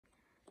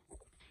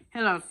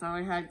Hello, so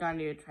I had got a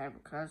new try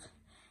because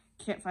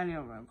can't find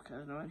the room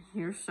because no one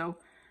here. So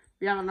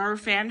we have another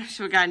fan.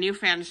 So we got a new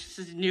fan. This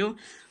is new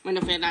window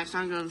fan. That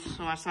song goes.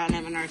 So I saw it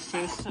have another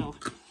too.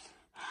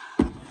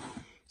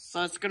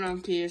 So it's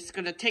gonna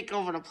take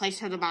over the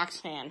place of the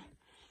box fan.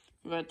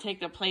 We're gonna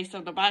take the place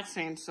of the box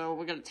fan. So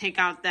we're gonna take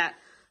out that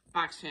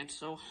box fan.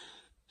 So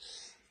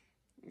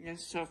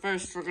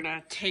first we're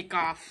gonna take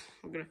off.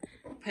 We're gonna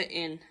put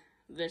in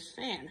this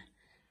fan.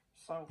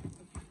 So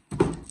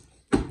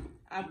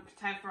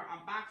time for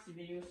unboxing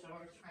video, so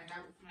I'll try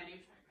that with my new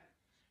tripod.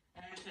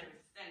 And it's an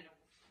extendable.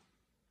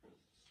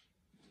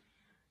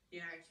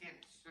 Yeah, I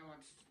can't show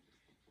it.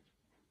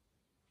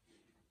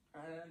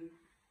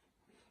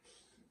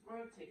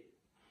 Rotate.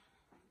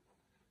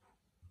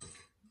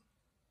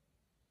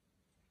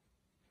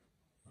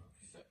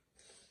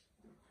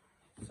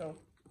 So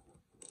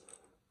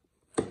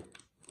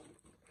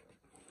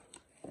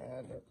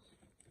add it.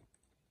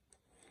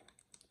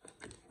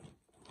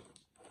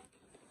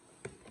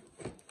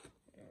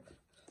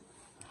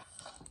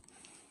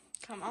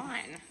 Come on.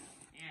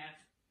 Yeah.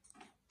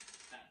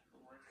 That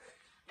will work.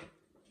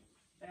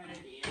 Bad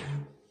idea.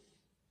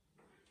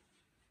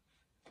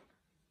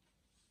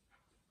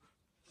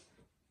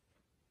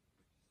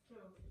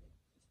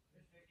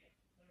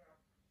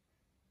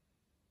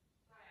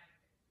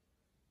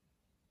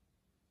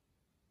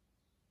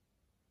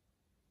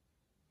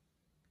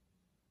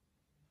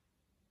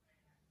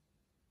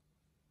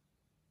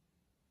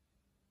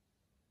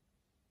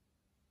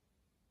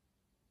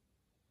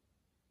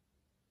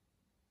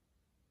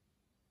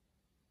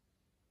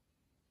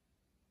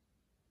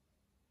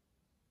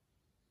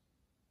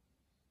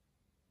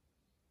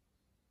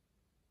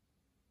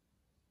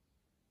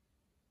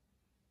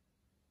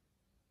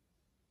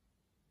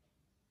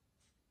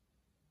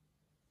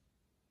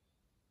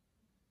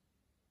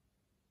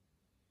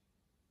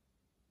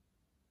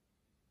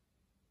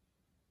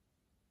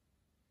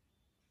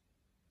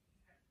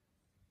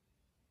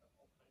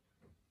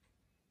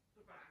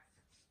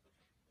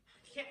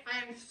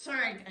 I'm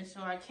sorry, guys,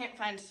 so I can't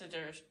find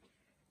scissors.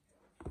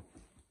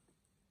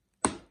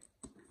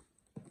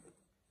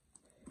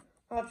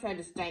 I'll try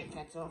the stank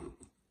pencil.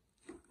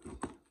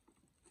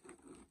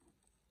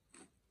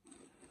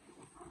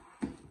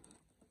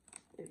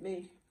 It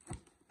may.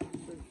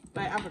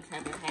 My other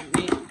tripod had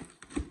made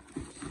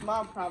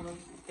small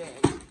problems big.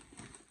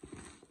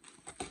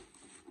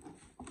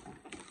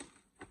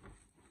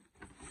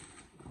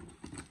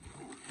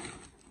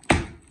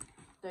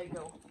 There you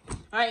go.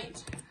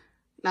 Alright.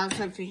 Now it's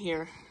time for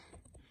here.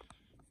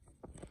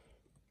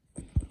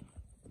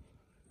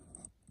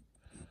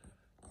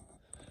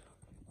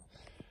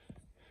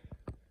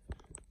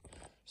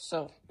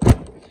 So,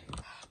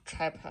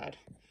 tripod.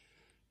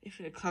 If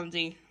you're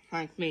clumsy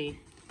like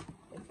me,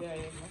 if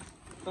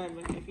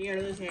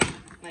you're listening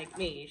like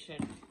me, you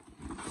should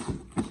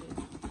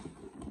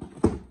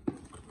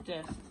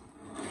just. So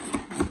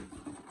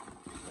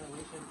we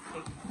should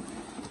take.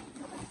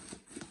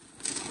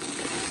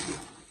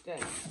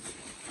 Good.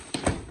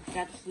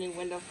 Got this new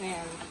window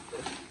fan.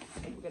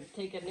 We're gonna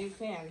take a new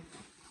fan.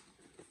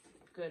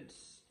 Good.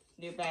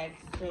 New bag.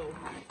 So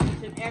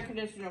it's an air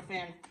conditioner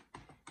fan.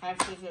 Has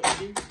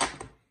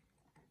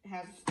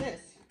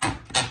this.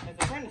 Has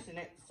a furnace in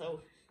it,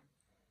 so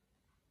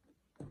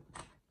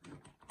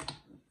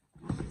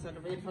the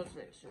reverse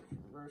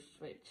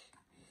switch.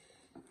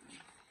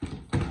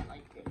 I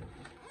like it.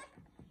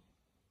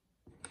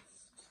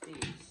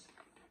 These.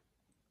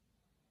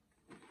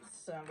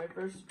 It's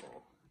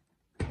reversible.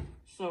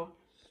 So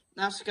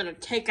now it's gonna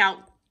take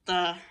out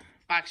the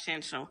box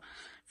fan. So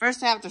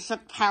first I have to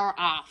shut power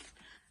off.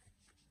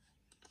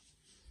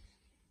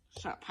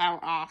 Shut power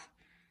off.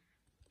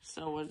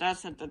 So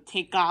that's have to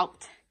take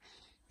out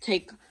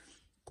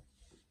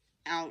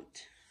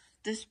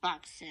this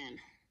box fan.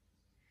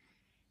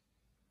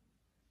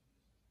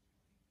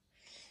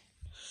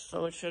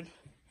 So it should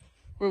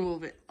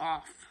remove it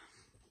off.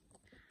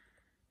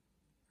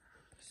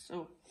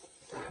 So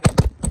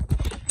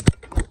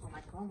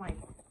oh my.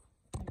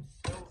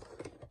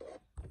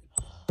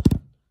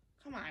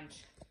 Come on.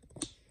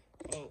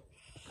 Oh.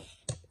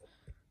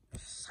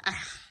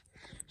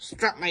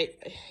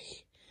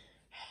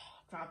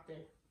 Dropped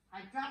it.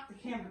 I dropped the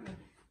camera and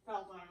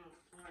fell on the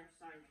floor.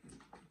 Sorry.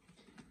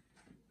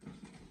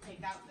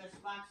 Take out this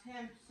box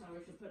hand, so we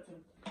should put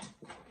some.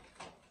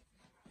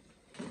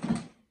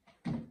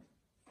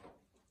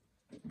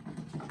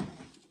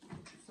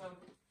 So,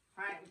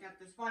 alright, we got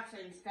this box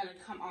and it's gotta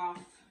come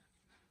off.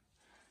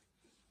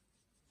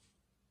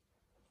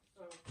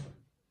 So, it's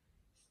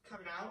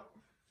coming out.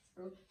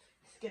 So,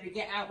 it's gonna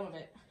get out of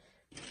it.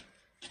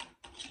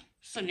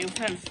 So, new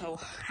pencil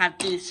have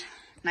these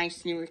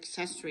nice new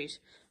accessories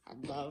I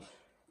love.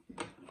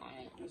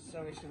 Alright,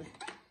 so we should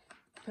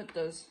put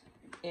those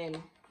in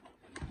the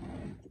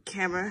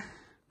camera.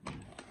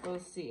 We'll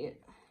see it.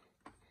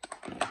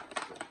 It's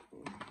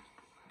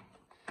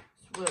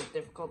really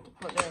difficult to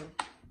put in.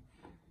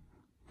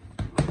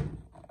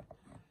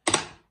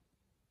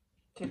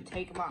 Can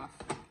take them off.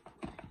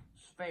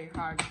 It's very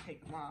hard to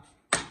take them off.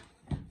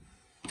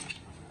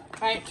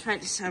 Alright, try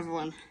this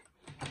everyone.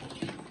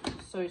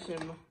 So we should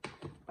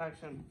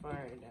box on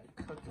fire and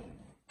cooking.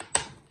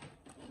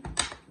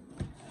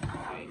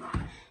 Alright.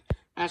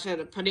 I just have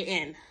to put it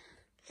in.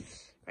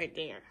 Right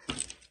there.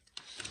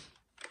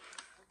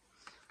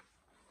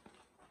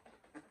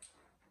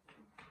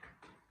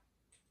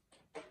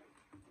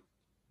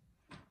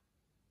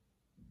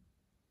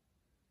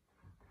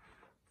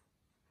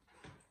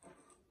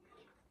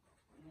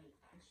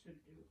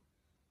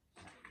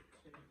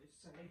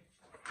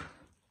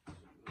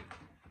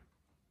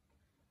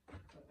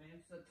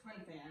 It's a twin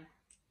fan.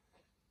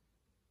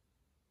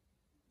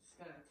 It's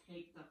gonna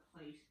take the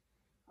place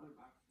of the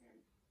box fan.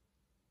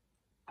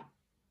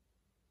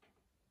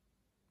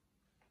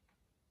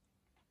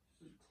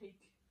 So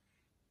take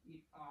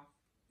it off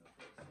the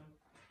place.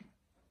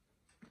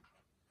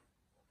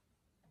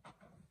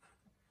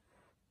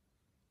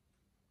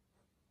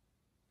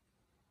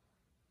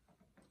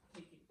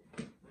 Take it.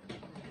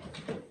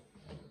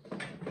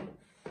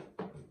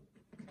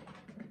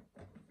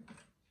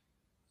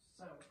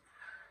 So.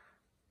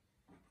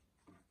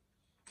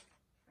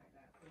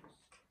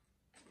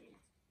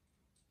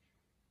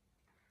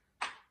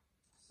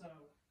 So,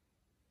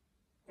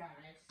 guys,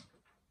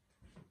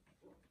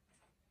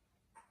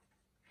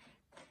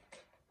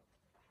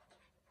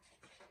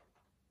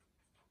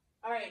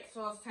 alright,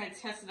 so let's try to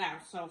test it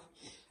out. So,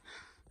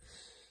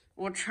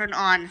 we'll turn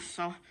on,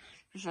 so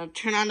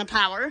turn on the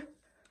power.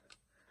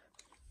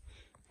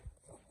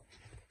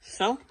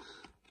 So.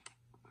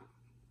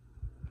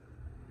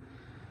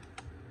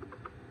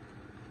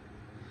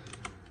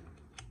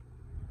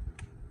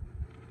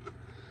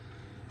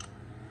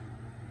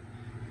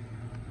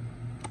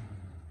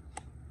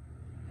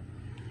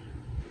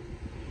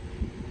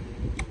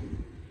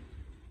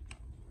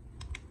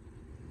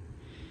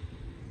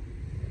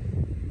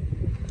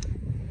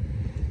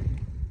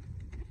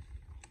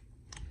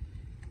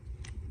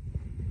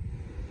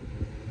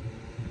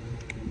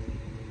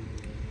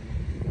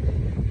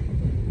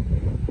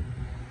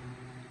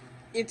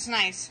 It's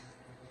nice.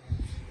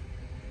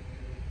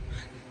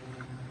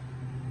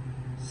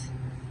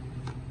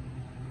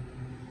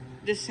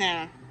 This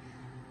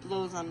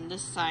blows on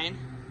this side,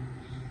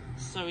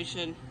 so we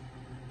should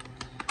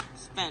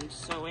spend.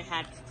 So we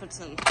had to put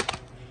some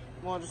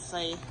more to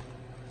say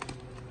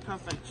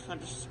perfect for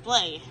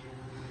display.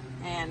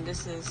 And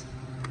this is,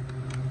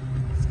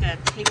 it's gonna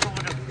take over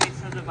the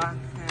place of the box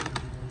and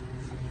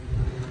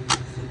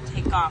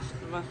take off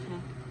the box.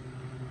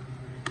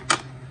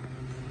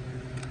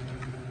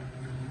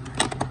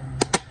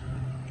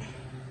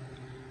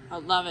 I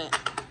love it.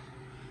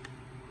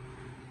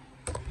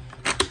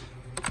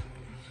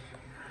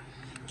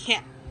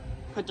 Can't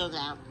put those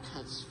out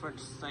because for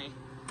display.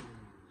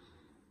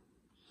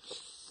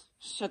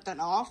 Shut that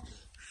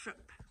off.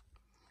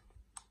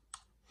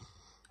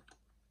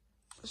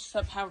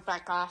 Shut power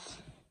back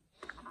off.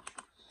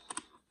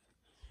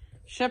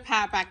 Shut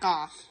power back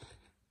off.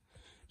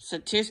 So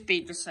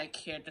 2-speed, just like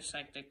here, just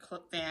like the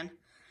clip fan.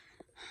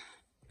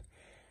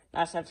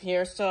 That's up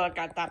here. So I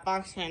got that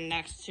box fan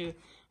next to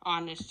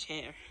on this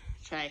chair,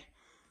 which I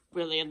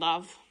really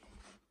love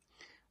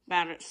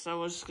about it.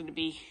 So it's gonna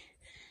be.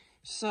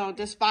 So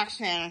this box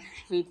fan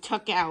we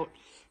took out.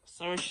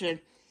 So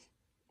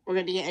we're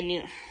gonna get a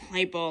new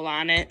light bulb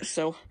on it.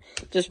 So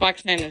this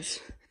box fan is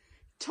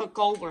took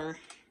over.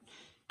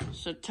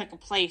 So it took a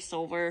place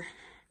over.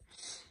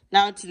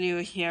 Now it's new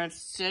here. It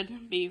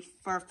should be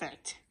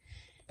perfect.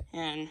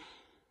 And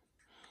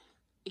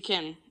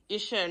you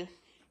should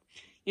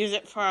use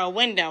it for a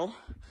window.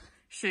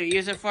 Should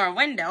use it for a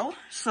window.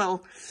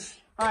 So,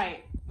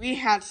 alright, we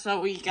got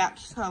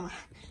some.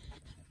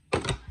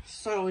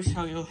 So we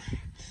show you.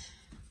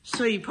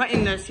 So you put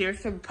in this here.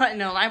 So putting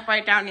the lamp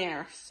right down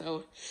here.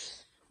 So,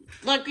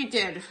 like we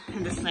did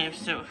in this lamp.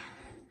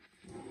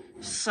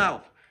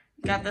 So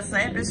got this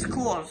lamp. It's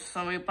cool.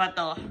 So we put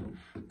the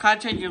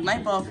concentrated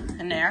light bulb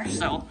in there.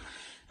 So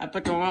I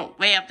put the remote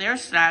way up there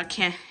so that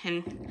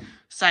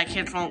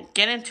kids won't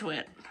get into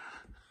it.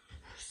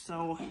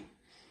 So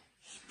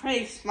it's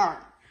pretty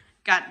smart.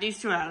 Got these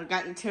two out.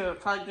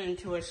 Plugged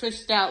into a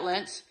switched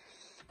outlets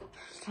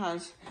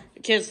because the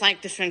kids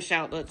like the switched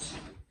outlets.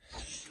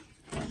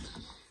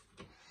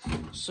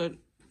 So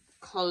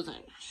close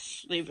it,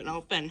 leave it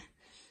open.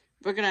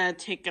 We're gonna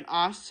take it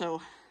off.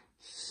 So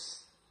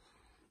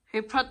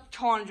we put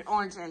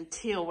orange, and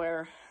teal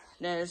where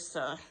there's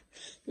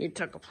we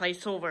took a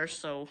place over.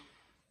 So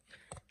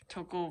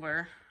took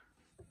over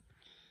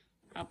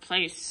a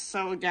place.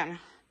 So we got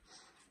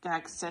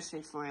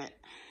accessory for it.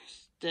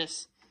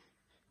 This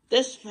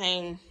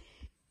thing,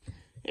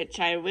 which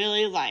I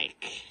really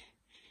like,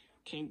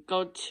 can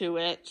go to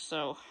it.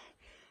 So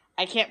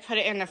I can't put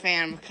it in the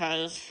fan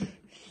because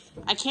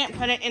I can't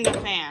put it in the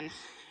fan.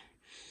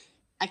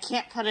 I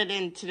can't put it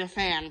into the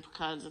fan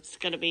because it's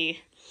gonna be.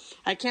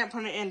 I can't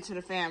put it into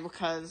the fan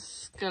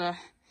because because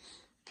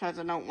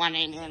I don't want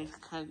it in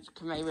because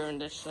it may ruin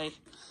this. Like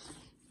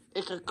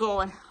it could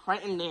go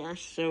right in there.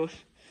 So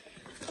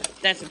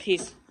that's a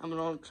piece. I'm an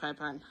old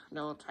tripod.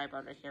 No old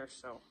tripod right here.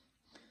 So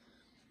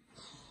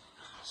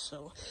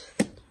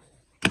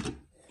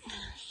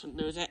Shouldn't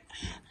lose it.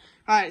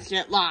 Alright, let's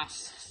get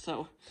lost.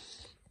 So,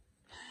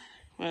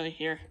 right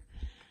here.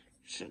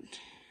 Should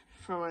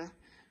throw it.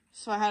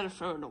 So I had to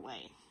throw it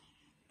away.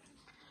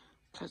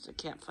 Because I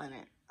can't find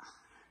it.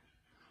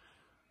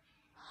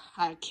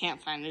 I can't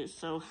find it,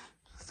 so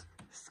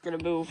it's gonna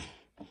move.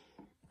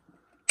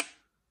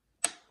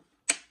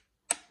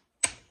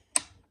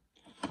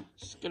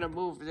 It's gonna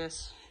move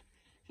this.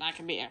 That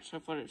can be extra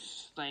footage,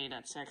 like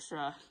that's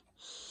extra.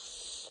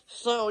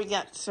 So we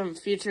got some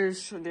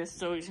features for this.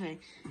 So we say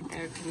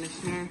air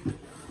conditioner.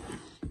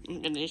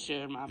 I'm gonna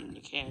show mom in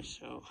the car,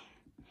 so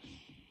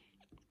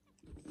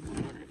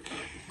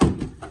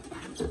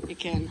it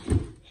can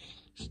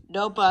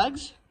no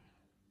bugs.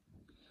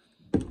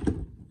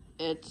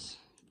 It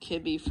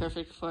could be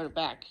perfect for the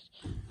back.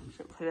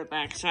 Should put it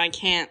back, so I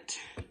can't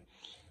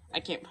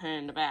put it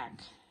in the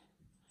back.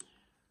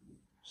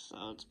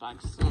 So it's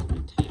box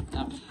taped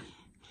up.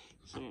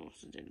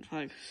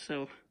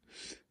 So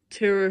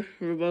 2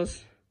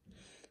 remote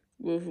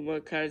movable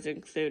cards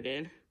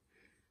included.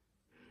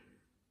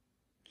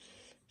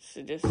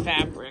 So this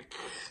fabric,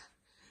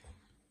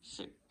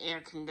 so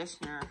air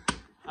conditioner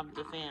of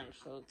the fan.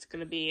 So it's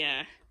gonna be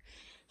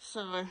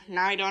so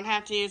now I don't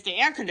have to use the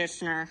air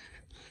conditioner,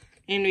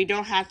 and we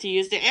don't have to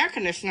use the air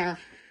conditioner.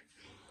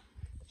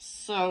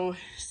 So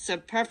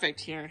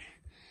perfect here.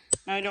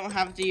 Now I don't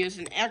have to use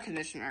an air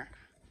conditioner.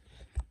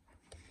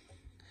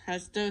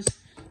 Has those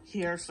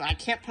here, so I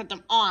can't put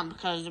them on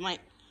because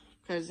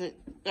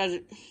it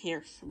doesn't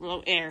here,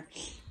 blow air.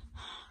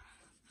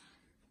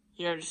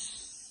 Here,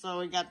 so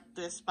we got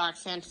this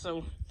box in.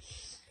 So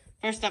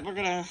first up, we're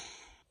gonna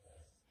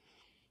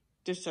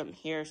do something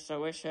here.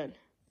 So we should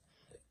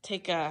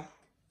take a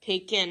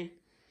peek in.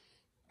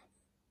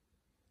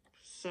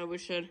 So we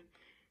should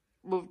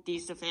move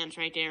these 2 fans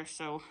right there.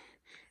 So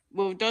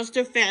move those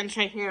 2 fans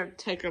right here.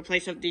 Take the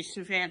place of these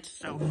 2 fans.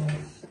 So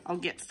I'll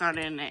get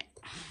started in it.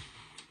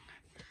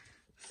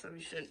 So we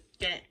should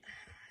get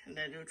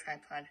the new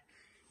tripod.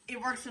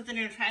 It works with the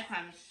new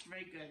tripod. It's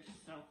very good.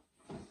 So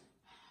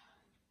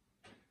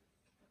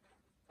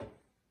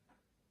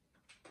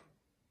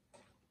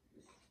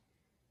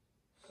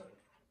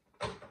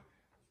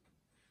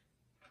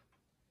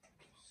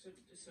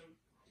do some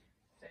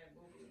fan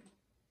moving.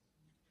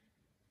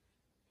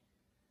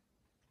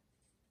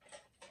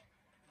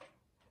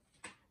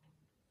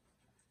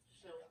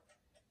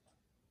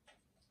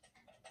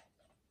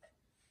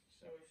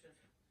 So we should.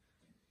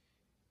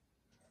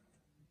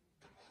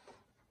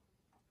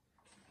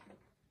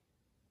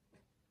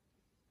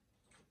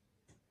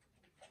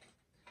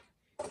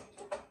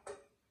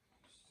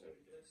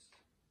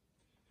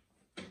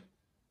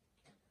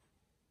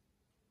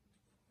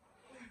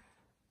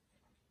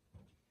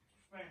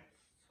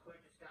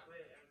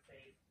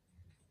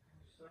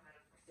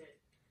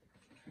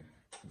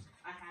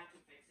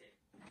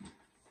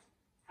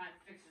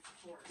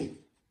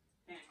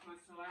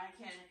 So I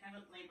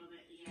haven't labeled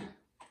it yet,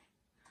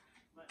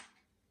 but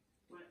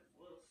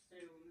will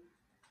soon.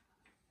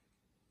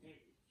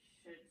 It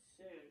should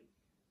soon.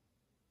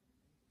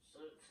 So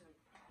it's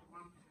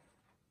one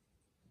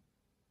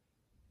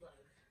plug.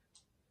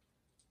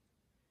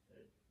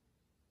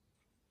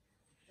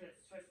 Should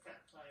switch that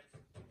plug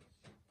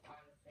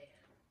on the fan.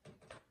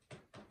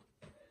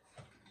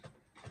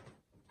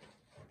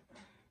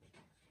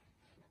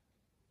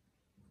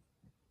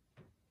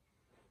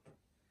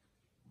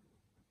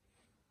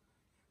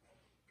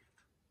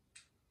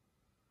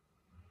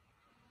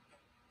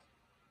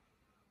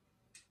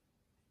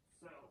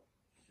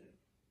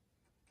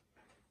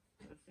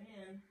 The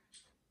fan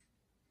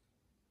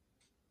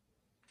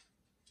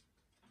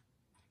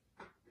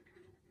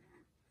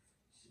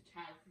should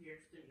have here.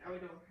 So now we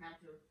don't have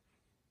to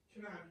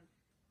turn on.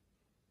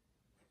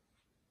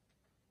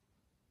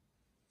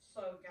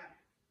 So got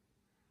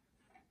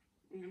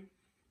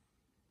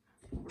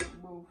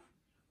move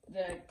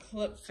the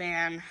clip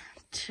fan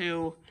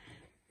to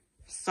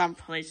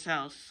someplace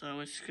else. So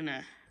it's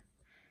gonna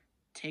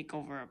take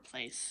over a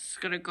place. It's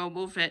gonna go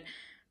move it.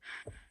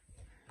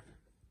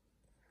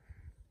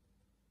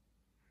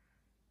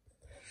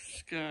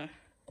 Gonna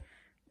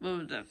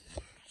move them,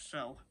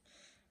 so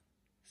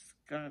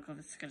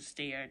it's gonna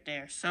stay right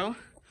there. So,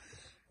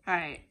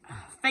 alright,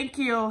 thank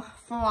you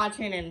for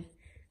watching, and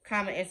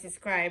comment and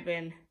subscribe,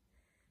 and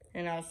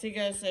I'll see you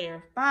guys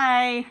later.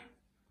 Bye.